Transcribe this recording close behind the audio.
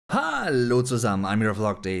Hallo zusammen, I'm your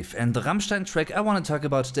vlog Dave, and the Rammstein track I want to talk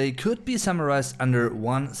about today could be summarized under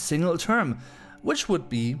one single term, which would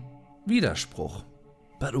be Widerspruch.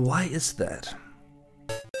 But why is that?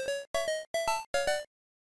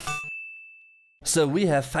 So we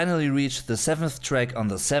have finally reached the 7th track on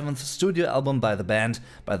the 7th studio album by the band,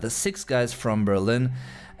 by the 6 guys from Berlin.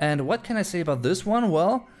 And what can I say about this one?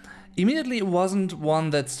 Well, immediately it wasn't one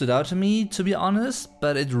that stood out to me, to be honest,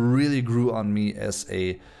 but it really grew on me as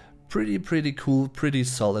a pretty cool, pretty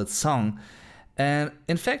solid song. And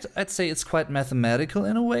in fact, I'd say it's quite mathematical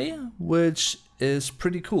in a way, which is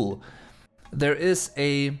pretty cool. There is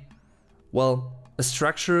a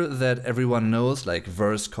structure that everyone knows, like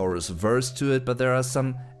verse, chorus, verse to it, but there are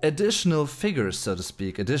some additional figures, so to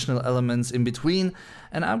speak, additional elements in between,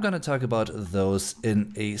 and I'm gonna talk about those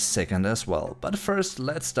in a second as well. But first,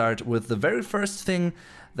 let's start with the very first thing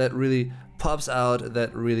that really pops out,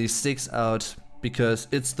 that really sticks out, because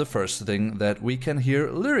it's the first thing that we can hear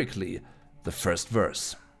lyrically, the first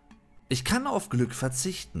verse. Ich kann auf Glück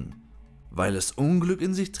verzichten. Weil es Unglück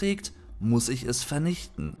in sich trägt, muss ich es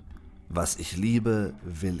vernichten. Was ich liebe,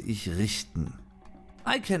 will ich richten.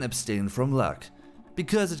 I can abstain from luck.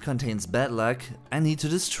 Because it contains bad luck, I need to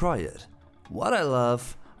destroy it. What I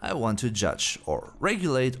love, I want to judge, or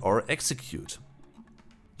regulate, or execute.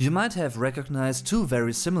 You might have recognized two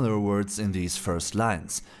very similar words in these first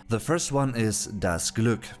lines. The first one is das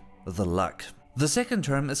Glück, the luck. The second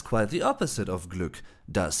term is quite the opposite of Glück,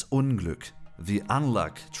 das Unglück, the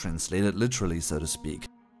unluck, translated literally, so to speak.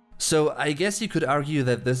 So I guess you could argue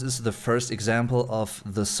that this is the first example of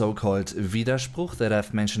the so-called Widerspruch that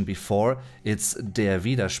I've mentioned before. It's der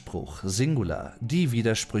Widerspruch, singular, die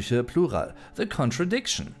Widersprüche, plural, the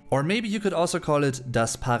contradiction. Or maybe you could also call it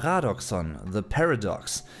das Paradoxon, the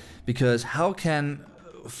paradox, because how can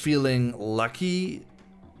feeling lucky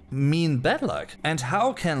mean bad luck? And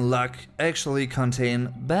how can luck actually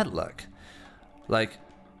contain bad luck? Like,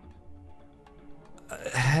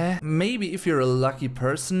 maybe if you're a lucky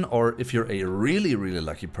person, or if you're a really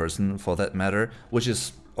lucky person for that matter, which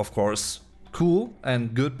is of course cool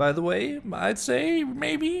and good, by the way, I'd say,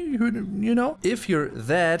 maybe, you know. If you're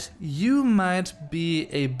that, you might be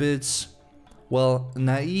a bit, well,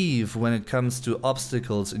 naive when it comes to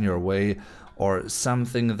obstacles in your way, or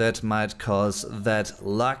something that might cause that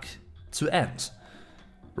luck to end,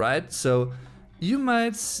 right? So you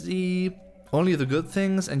might see only the good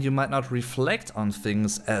things, and you might not reflect on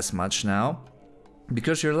things as much now,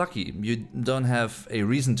 because you're lucky. You don't have a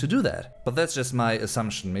reason to do that. But that's just my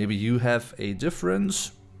assumption. Maybe you have a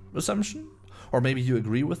different assumption? Or maybe you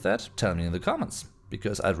agree with that? Tell me in the comments,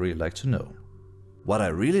 because I'd really like to know. What I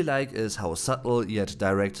really like is how subtle yet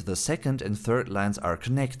direct the second and third lines are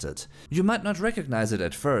connected. You might not recognize it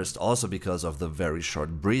at first, also because of the very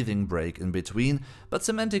short breathing break in between, but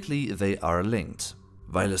semantically they are linked.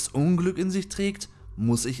 Weil es Unglück in sich trägt,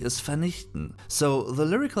 muss ich es vernichten. So the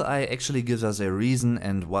lyrical eye actually gives us a reason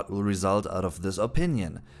and what will result out of this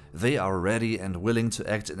opinion. They are ready and willing to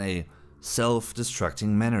act in a self-destructing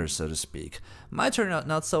manner, so to speak. Might turn out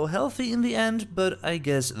not so healthy in the end, but I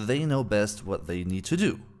guess they know best what they need to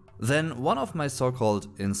do. Then one of my so-called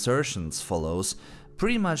insertions follows,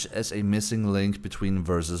 pretty much as a missing link between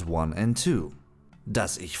verses 1 and 2.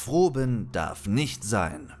 Dass ich froh bin, darf nicht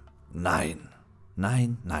sein. Nein.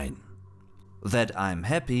 Nein, nein. That I'm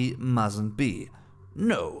happy mustn't be.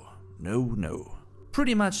 No, no, no.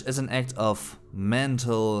 Pretty much as an act of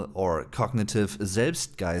mental or cognitive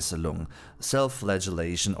Selbstgeißelung,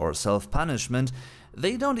 self-flagellation or self-punishment,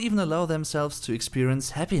 they don't even allow themselves to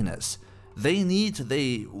experience happiness.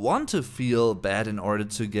 They want to feel bad in order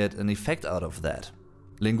to get an effect out of that.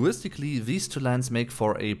 Linguistically, these two lines make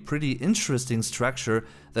for a pretty interesting structure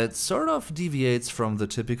that sort of deviates from the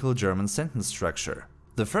typical German sentence structure.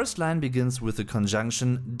 The first line begins with the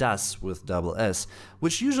conjunction das with double S,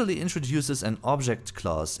 which usually introduces an object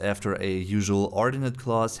clause after a usual ordinate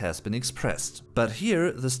clause has been expressed. But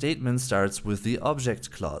here, the statement starts with the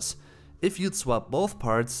object clause. If you'd swap both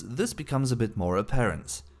parts, this becomes a bit more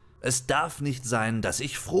apparent. Es darf nicht sein, dass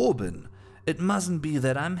ich froh bin. It mustn't be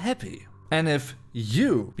that I'm happy. And if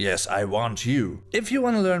you, yes, I want you, if you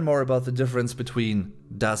want to learn more about the difference between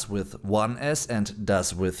das with one S and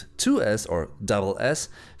das with two S or double S,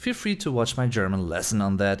 feel free to watch my German lesson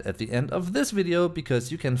on that at the end of this video, because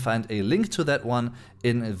you can find a link to that one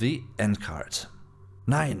in the end card.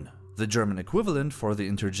 Nein. The German equivalent for the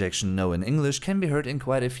interjection no in English can be heard in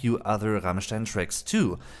quite a few other Rammstein tracks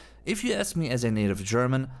too. If you ask me as a native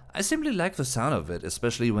German, I simply like the sound of it,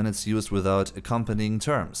 especially when it's used without accompanying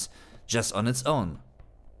terms. Just on its own.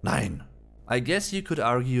 Nein. I guess you could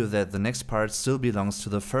argue that the next part still belongs to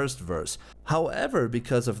the first verse. However,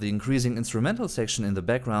 because of the increasing instrumental section in the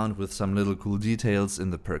background with some little cool details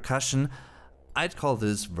in the percussion, I'd call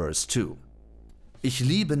this verse 2. Ich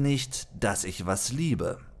liebe nicht, dass ich was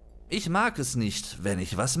liebe. Ich mag es nicht, wenn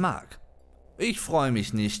ich was mag. Ich freue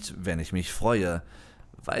mich nicht, wenn ich mich freue.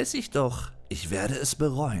 Weiß ich doch, ich werde es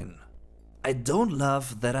bereuen. I don't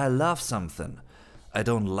love that I love something. I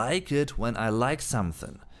don't like it when I like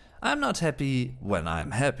something. I'm not happy when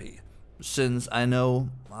I'm happy, since I know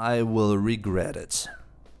I will regret it.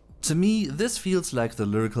 To me, this feels like the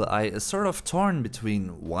lyrical eye is sort of torn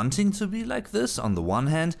between wanting to be like this on the one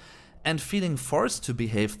hand and feeling forced to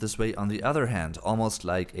behave this way on the other hand, almost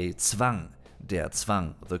like a Zwang, der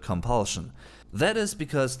Zwang, the compulsion. That is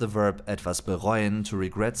because the verb etwas bereuen, to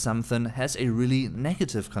regret something, has a really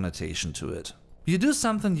negative connotation to it. You do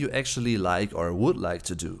something you actually like or would like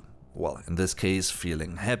to do, well, in this case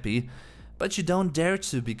feeling happy, but you don't dare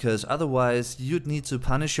to because otherwise you'd need to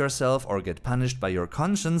punish yourself or get punished by your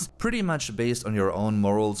conscience, pretty much based on your own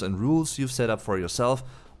morals and rules you've set up for yourself,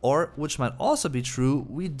 or, which might also be true,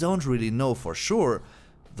 we don't really know for sure,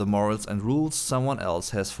 the morals and rules someone else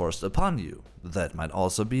has forced upon you. That might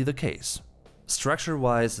also be the case.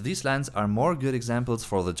 Structure-wise, these lines are more good examples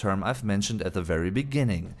for the term I've mentioned at the very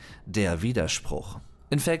beginning, der Widerspruch.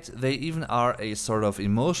 In fact, they even are a sort of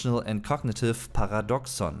emotional and cognitive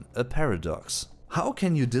paradoxon, a paradox. How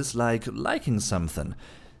can you dislike liking something?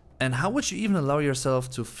 And how would you even allow yourself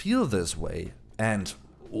to feel this way? And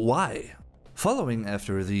why? Following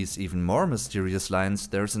after these even more mysterious lines,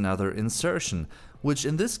 there's another insertion, which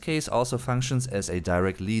in this case also functions as a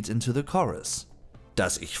direct lead into the chorus.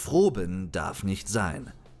 Dass ich froh bin, darf nicht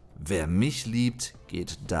sein. Wer mich liebt,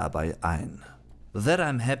 geht dabei ein. That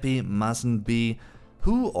I'm happy mustn't be.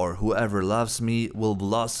 Who or whoever loves me will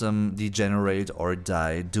blossom, degenerate, or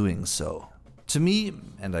die doing so. To me,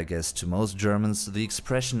 and I guess to most Germans, the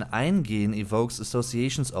expression eingehen evokes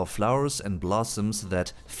associations of flowers and blossoms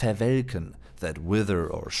that verwelken, that wither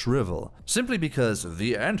or shrivel, simply because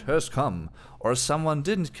the end has come, or someone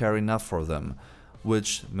didn't care enough for them,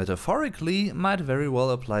 which metaphorically might very well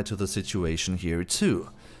apply to the situation here too.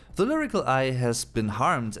 The lyrical eye has been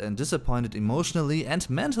harmed and disappointed emotionally and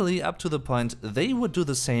mentally up to the point they would do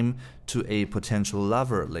the same to a potential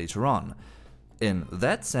lover later on. In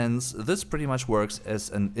that sense, this pretty much works as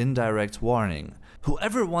an indirect warning.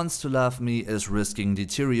 Whoever wants to love me is risking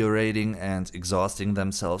deteriorating and exhausting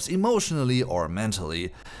themselves emotionally or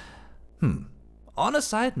mentally. On a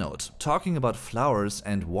side note, talking about flowers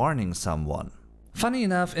and warning someone. Funny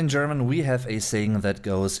enough, in German we have a saying that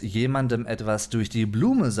goes jemandem etwas durch die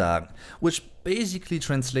Blume sagen, which basically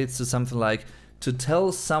translates to something like to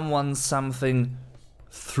tell someone something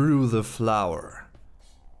through the flower.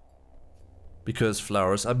 Because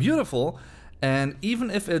flowers are beautiful, and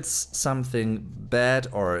even if it's something bad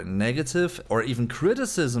or negative or even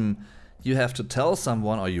criticism you have to tell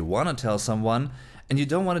someone or you want to tell someone, and you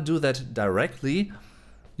don't want to do that directly,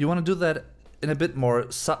 you want to do that in a bit more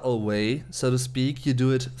subtle way, so to speak, you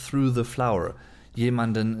do it through the flower.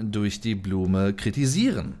 Jemanden durch die Blume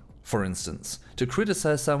kritisieren, for instance. To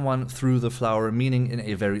criticize someone through the flower, meaning in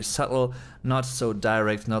a very subtle, not so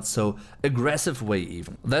direct, not so aggressive way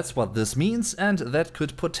even. That's what this means, and that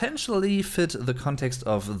could potentially fit the context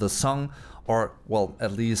of the song, or, well,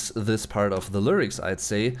 at least this part of the lyrics, I'd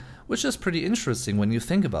say, which is pretty interesting when you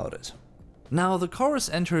think about it. Now the chorus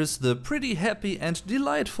enters the pretty happy and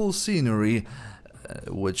delightful scenery,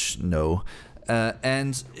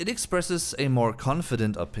 and it expresses a more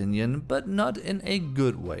confident opinion, but not in a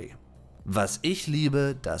good way. Was ich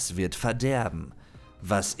liebe, das wird verderben.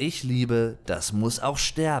 Was ich liebe, das muss auch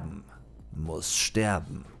sterben. Muss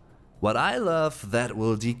sterben. What I love, that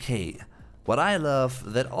will decay. What I love,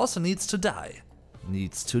 that also needs to die.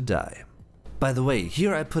 Needs to die. By the way,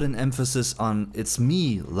 here I put an emphasis on it's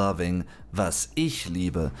me loving was ich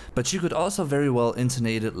liebe, but you could also very well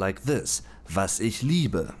intonate it like this, was ich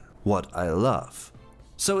liebe, what I love.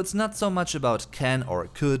 So it's not so much about can or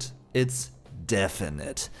could, it's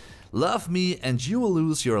definite. Love me and you will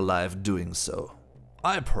lose your life doing so.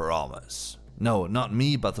 I promise. No, not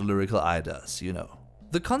me, but the lyrical eye does, you know.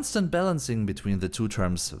 The constant balancing between the two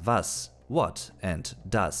terms was, what, and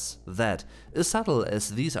das, that, is subtle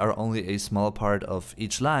as these are only a small part of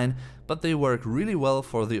each line, but they work really well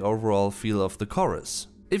for the overall feel of the chorus.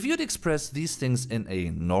 If you'd express these things in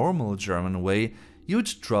a normal German way,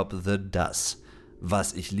 you'd drop the das.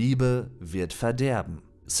 Was ich liebe, wird verderben.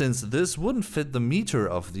 Since this wouldn't fit the meter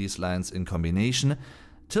of these lines in combination,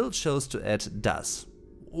 Till chose to add das.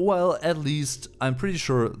 Well, at least I'm pretty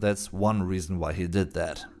sure that's one reason why he did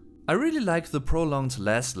that. I really like the prolonged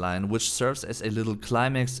last line, which serves as a little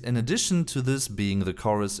climax in addition to this being the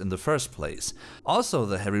chorus in the first place. Also,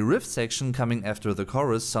 the heavy riff section coming after the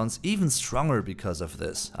chorus sounds even stronger because of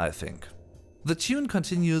this, I think. The tune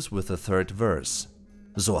continues with the third verse.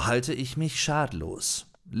 So halte ich mich schadlos.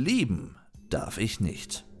 Lieben darf ich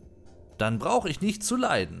nicht. Dann brauch ich nicht zu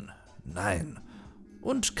leiden. Nein.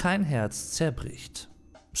 Und kein Herz zerbricht.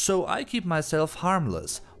 So I keep myself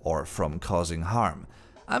harmless, or from causing harm.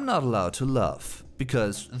 I'm not allowed to love,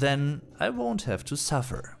 because then I won't have to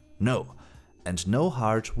suffer. No, and no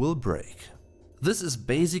heart will break. This is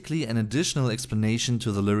basically an additional explanation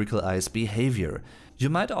to the lyrical eye's behavior. You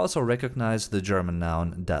might also recognize the German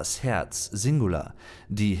noun das Herz, singular,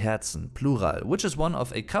 die Herzen, plural, which is one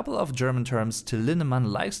of a couple of German terms Till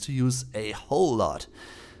Lindemann likes to use a whole lot.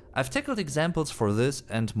 I've tackled examples for this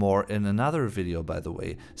and more in another video, by the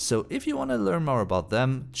way, so if you want to learn more about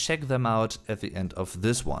them, check them out at the end of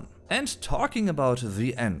this one. And talking about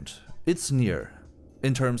the end, it's near.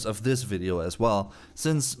 In terms of this video as well,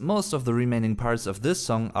 since most of the remaining parts of this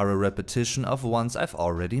song are a repetition of ones I've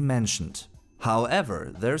already mentioned.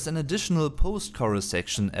 However, there's an additional post-chorus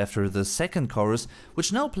section after the second chorus,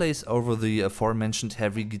 which now plays over the aforementioned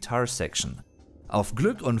heavy guitar section. Auf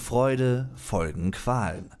Glück und Freude folgen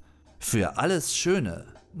Qualen. Für alles Schöne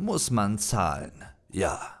muss man zahlen,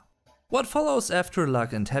 ja. What follows after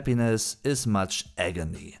luck and happiness is much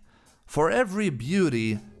agony. For every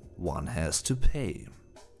beauty, one has to pay.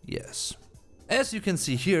 Yes. As you can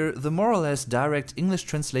see here, the more or less direct English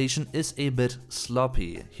translation is a bit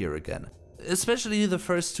sloppy here again. Especially the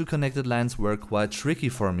first two connected lines were quite tricky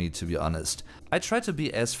for me, to be honest. I tried to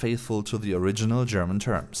be as faithful to the original German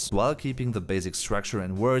terms, while keeping the basic structure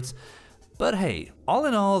and words, but hey, all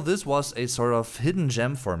in all, this was a sort of hidden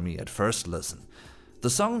gem for me at first listen. The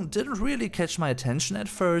song didn't really catch my attention at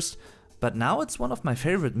first, but now it's one of my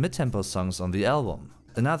favorite mid-tempo songs on the album.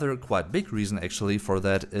 Another quite big reason actually for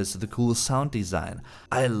that is the cool sound design.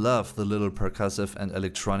 I love the little percussive and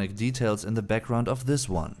electronic details in the background of this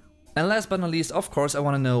one. And last but not least, of course, I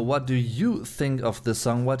want to know, what do you think of this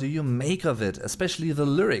song? What do you make of it? Especially the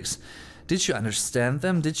lyrics. Did you understand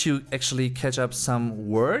them? Did you actually catch up some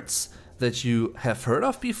words that you have heard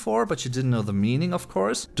of before, but you didn't know the meaning, of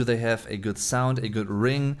course? Do they have a good sound, a good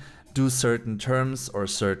ring? Do certain terms or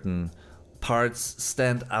certain parts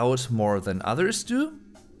stand out more than others do?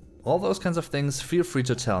 All those kinds of things, feel free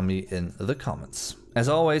to tell me in the comments. As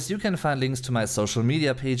always, you can find links to my social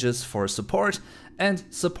media pages for support and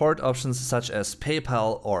support options such as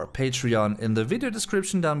PayPal or Patreon in the video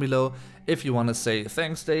description down below. If you want to say,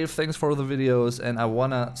 thanks Dave, thanks for the videos, and I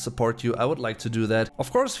want to support you, I would like to do that.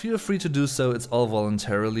 Of course, feel free to do so, it's all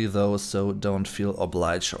voluntarily though, so don't feel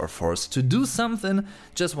obliged or forced to do something.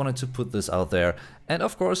 Just wanted to put this out there. And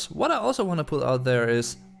of course, what I also want to put out there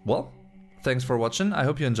is, well, thanks for watching, I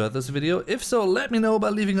hope you enjoyed this video. If so, let me know by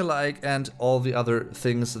leaving a like and all the other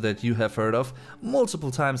things that you have heard of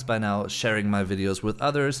multiple times by now, sharing my videos with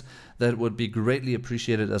others. That would be greatly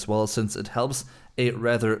appreciated as well, since it helps a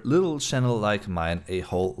rather little channel like mine a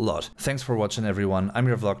whole lot. Thanks for watching everyone, I'm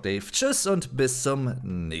your Vlog Dave, tschüss und bis zum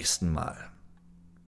nächsten Mal.